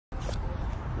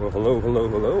Well,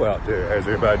 hello out there. How's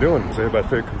everybody doing? Is everybody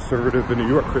very conservative in New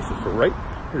York? Christopher Wright,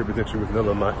 here to present you with another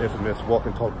of my infamous walk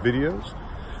and talk videos.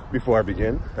 Before I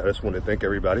begin, I just want to thank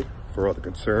everybody for all the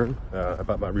concern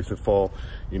about my recent fall.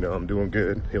 You know, I'm doing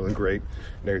good, healing great,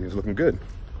 and everything's looking good.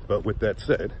 But with that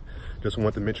said, just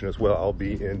want to mention as well, I'll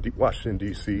be in Washington,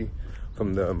 D.C.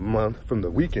 from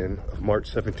the weekend of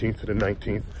March 17th to the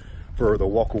 19th for the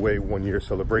WalkAway 1 year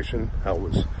celebration. I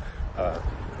was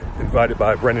invited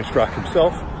by Brendan Strock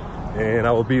himself, and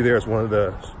I will be there as one of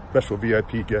the special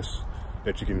VIP guests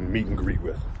that you can meet and greet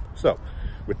with. So,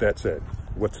 with that said,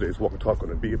 what today's walk and talk going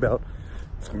to be about?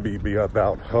 It's going to be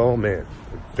about, oh man,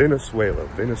 Venezuela.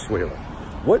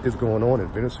 What is going on in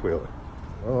Venezuela?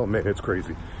 Oh man, it's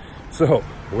crazy. So,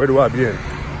 where do I begin?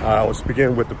 I'll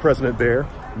begin with the president there,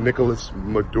 Nicolas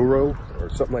Maduro, or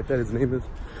something like that his name is.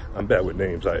 I'm bad with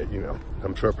names,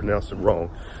 I'm sure I pronounced it wrong,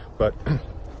 but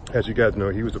as you guys know,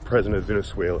 he was the president of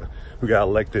Venezuela who got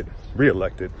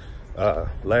re-elected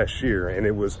last year, and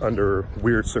it was under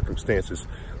weird circumstances.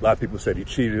 A lot of people said he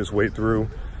cheated his way through.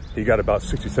 He got about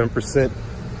 67%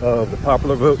 of the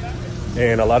popular vote,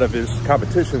 and a lot of his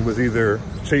competition was either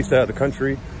chased out of the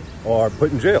country or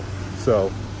put in jail. So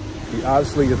he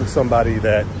obviously isn't somebody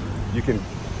that you can,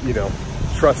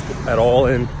 trust at all.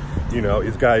 And,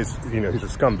 his guy's, he's a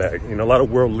scumbag. A lot of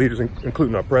world leaders,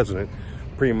 including our president,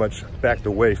 pretty much backed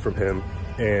away from him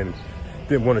and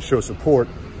didn't want to show support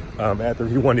after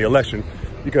he won the election,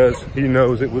 because he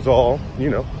knows it was all,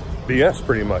 BS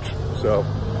pretty much. So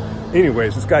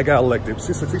anyways, this guy got elected,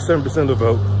 67% of the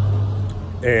vote,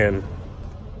 and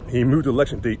he moved the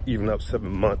election date even up 7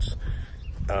 months.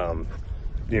 On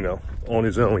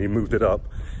his own, he moved it up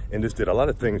and just did a lot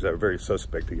of things that are very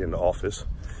suspect to get into office.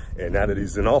 And now that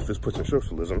he's in office, pushing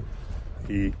socialism,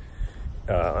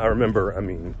 I remember,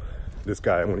 this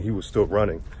guy, when he was still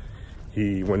running,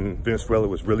 when Venezuela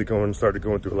was really started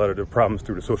going through a lot of the problems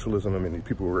through the socialism,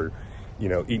 people were,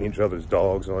 eating each other's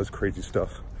dogs and all this crazy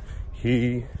stuff.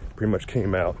 He pretty much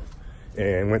came out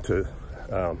and went to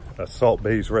a Salt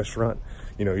Bay's restaurant.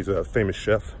 He's a famous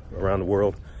chef around the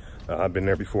world. I've been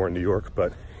there before in New York,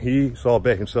 but Salt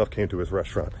Bay himself came to his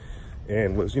restaurant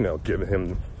and was, giving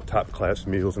him top class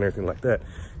meals and everything like that.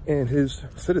 And his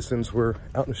citizens were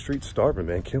out in the streets starving,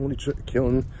 man,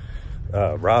 killing,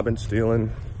 robbing,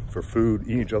 stealing for food,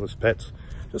 eating each other's pets,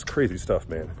 just crazy stuff,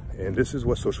 man. And this is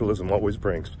what socialism always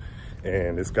brings.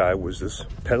 And this guy was just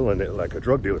peddling it like a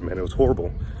drug dealer, man. It was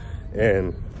horrible.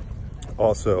 And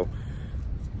also,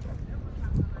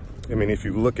 if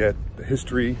you look at the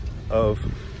history of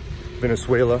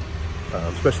Venezuela,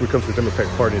 especially when it comes to the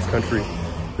Democratic Party in this country,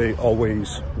 they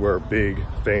always were big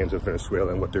fans of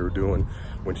Venezuela and what they were doing.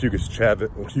 When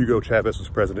Hugo Chavez was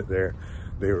president there,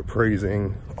 they were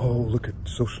praising, oh, look at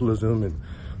socialism and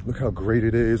look how great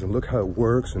it is and look how it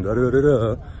works and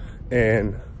da-da-da-da.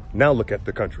 And now look at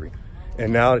the country.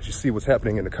 And now that you see what's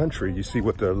happening in the country, you see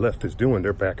what the left is doing,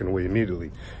 they're backing away immediately.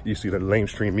 You see the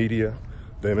mainstream media,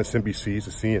 the MSNBCs,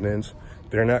 the CNNs,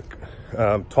 they're not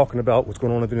talking about what's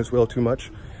going on in Venezuela too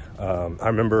much. I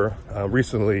remember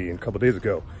recently, a couple of days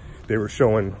ago, they were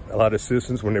showing a lot of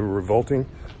citizens when they were revolting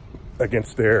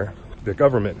against their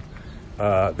government.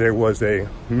 There was a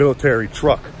military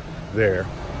truck there,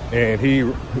 and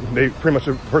they pretty much,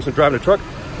 the person driving the truck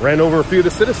ran over a few of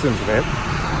the citizens, man.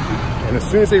 And as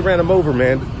soon as they ran them over,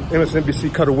 man,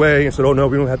 MSNBC cut away and said, oh no,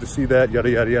 we don't have to see that, yada,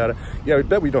 yada, yada. Yeah, I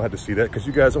bet we don't have to see that, because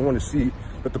you guys don't want to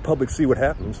let the public see what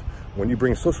happens when you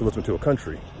bring socialism to a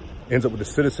country. Ends up with the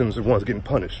citizens the ones getting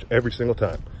punished every single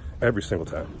time.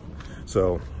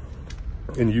 So,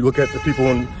 and you look at the people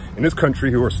in this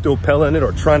country who are still peddling it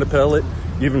or trying to peddle it,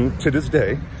 even to this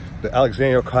day, the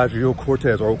Alexandria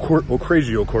Ocasio-Cortez or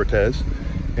Ocasio-Cortez,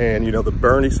 and the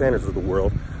Bernie Sanders of the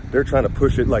world, they're trying to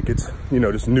push it like it's,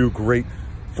 this new great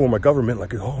form of government,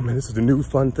 like, oh man, this is the new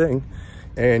fun thing.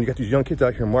 And you got these young kids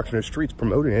out here marching the streets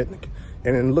promoting it,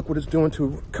 and then look what it's doing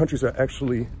to countries that are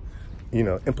actually,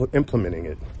 implementing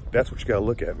it. That's what you gotta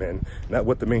look at, man. Not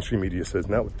what the mainstream media says,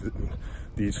 not what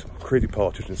these crazy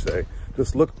politicians say.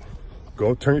 Just look,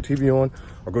 go turn your TV on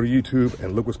or go to YouTube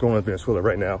and look what's going on in Venezuela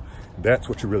right now. That's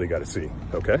what you really gotta see,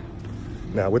 okay?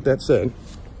 Now, with that said,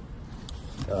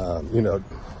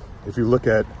 if you look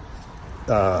at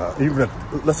even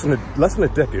less than a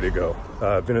decade ago,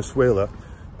 Venezuela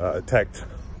attacked,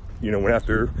 went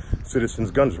after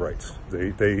citizens' guns rights.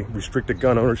 They restricted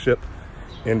gun ownership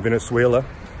in Venezuela,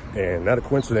 and not a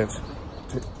coincidence,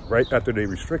 right after they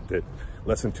restricted,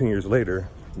 less than 10 years later,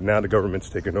 now the government's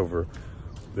taking over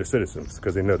their citizens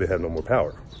because they know they have no more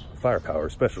power, firepower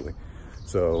especially.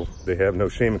 So they have no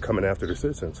shame in coming after their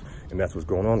citizens. And that's what's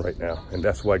going on right now. And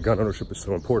that's why gun ownership is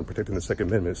so important. Protecting the Second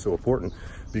Amendment is so important,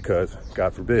 because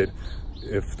God forbid,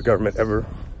 if the government ever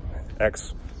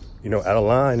acts, out of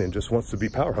line and just wants to be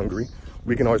power hungry,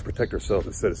 we can always protect ourselves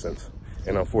as citizens.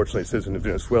 And unfortunately, citizens in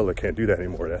Venezuela can't do that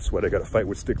anymore. That's why they got to fight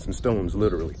with sticks and stones,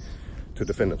 literally, to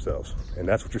defend themselves. And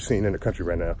that's what you're seeing in the country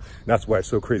right now. And that's why it's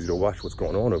so crazy to watch what's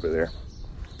going on over there.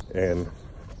 And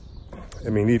I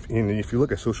mean, if you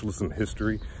look at socialism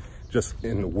history, just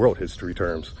in the world history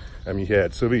terms, I mean, you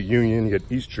had Soviet Union, you had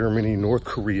East Germany, North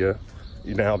Korea,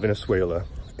 now Venezuela,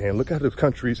 and look how those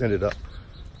countries ended up.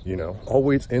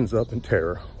 Always ends up in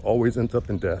terror, always ends up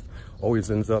in death, always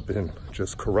ends up in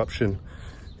just corruption,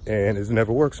 and it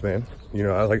never works, man.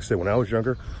 Like I said, when I was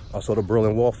younger, I saw the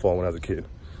Berlin Wall fall when I was a kid,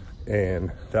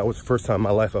 and that was the first time in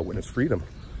my life I witnessed freedom.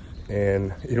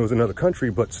 And it was another country,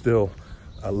 but still,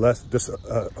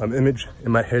 an image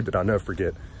in my head that I'll never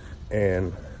forget.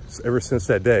 And ever since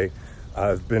that day,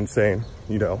 I've been saying,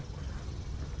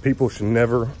 people should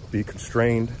never be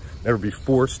constrained, never be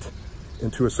forced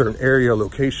into a certain area,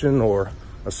 location, or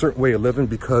a certain way of living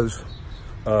because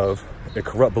of a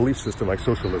corrupt belief system like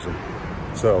socialism.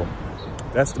 So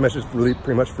that's the message really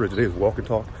pretty much for today's Walk and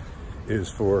Talk,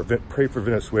 is pray for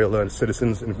Venezuela and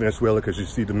citizens in Venezuela, because you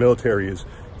see the military is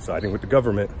siding with the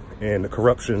government, and the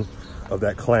corruption of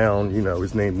that clown,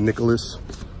 his name Nicolas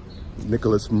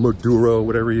Maduro,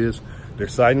 whatever he is, they're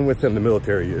siding with him, the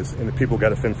military is, and the people got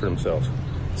to fend for themselves.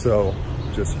 So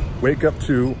just wake up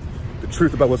to the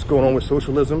truth about what's going on with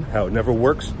socialism, how it never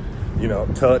works.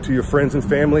 Tell it to your friends and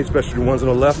family, especially the ones on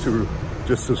the left who are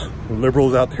just as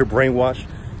liberals out there, brainwashed.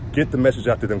 Get the message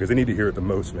out to them, because they need to hear it the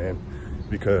most, man,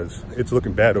 because it's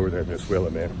looking bad over there in Venezuela,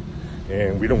 man.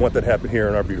 And we don't want that to happen here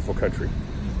in our beautiful country.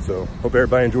 So hope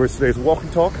everybody enjoys today's Walk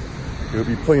and Talk. There'll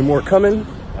be plenty more coming.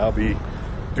 I'll be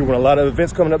doing a lot of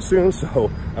events coming up soon, so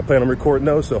I plan on recording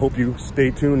those. So hope you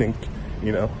stay tuned and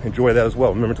enjoy that as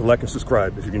well. Remember to like and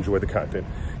subscribe if you enjoy the content.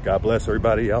 God bless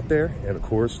everybody out there, and of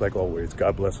course, like always,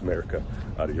 God bless America.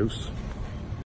 Adios.